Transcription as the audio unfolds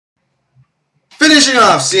Finishing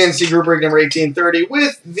off CNC Group Break number 1830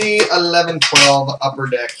 with the 1112 Upper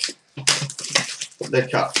Deck, the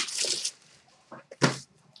Cup.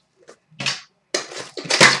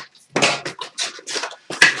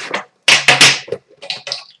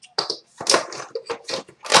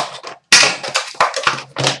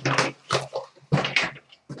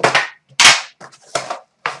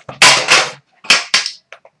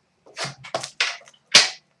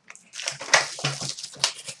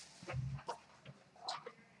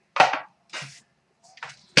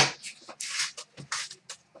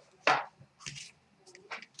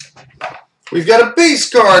 We've got a base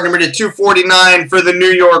card, number to 249 for the New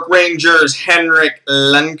York Rangers, Henrik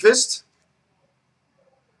Lundqvist.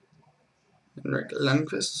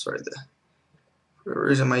 Sorry, for whatever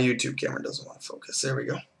reason my YouTube camera doesn't want to focus. There we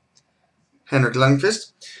go. Henrik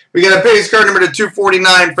Lundqvist. We got a base card, number to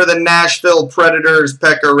 249 for the Nashville Predators,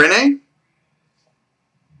 Pekka Rinne.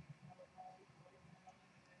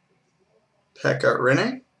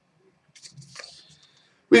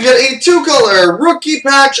 We've got a two-color rookie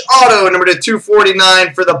patch auto, number to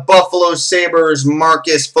 249 for the Buffalo Sabres,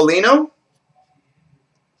 Marcus Foligno.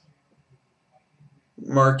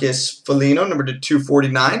 Number to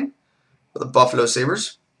 249 for the Buffalo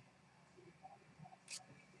Sabres.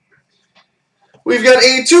 We've got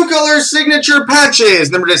a two-color signature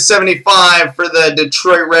patches, number to 75 for the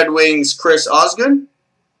Detroit Red Wings, Chris Osgood.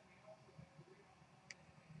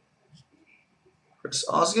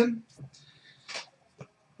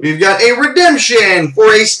 We've got a redemption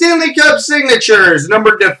for a Stanley Cup signatures,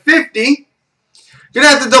 number to 50. Gonna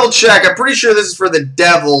have to double check. I'm pretty sure this is for the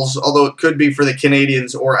Devils, although it could be for the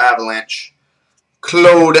Canadiens or Avalanche.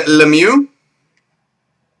 Claude Lemieux.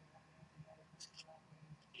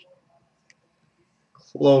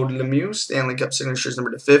 Stanley Cup signatures, number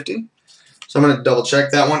to 50. So I'm gonna double check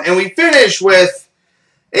that one. And we finish with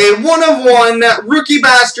a 1-of-1 Rookie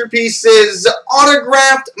Masterpieces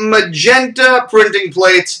autographed magenta printing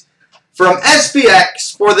plate from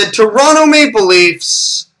SPX for the Toronto Maple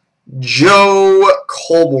Leafs, Joe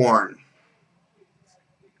Colborne.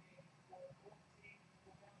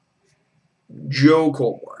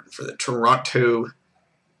 For the Toronto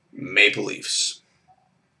Maple Leafs.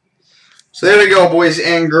 So there we go, boys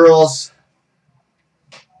and girls.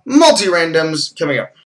 Multi-randoms coming up.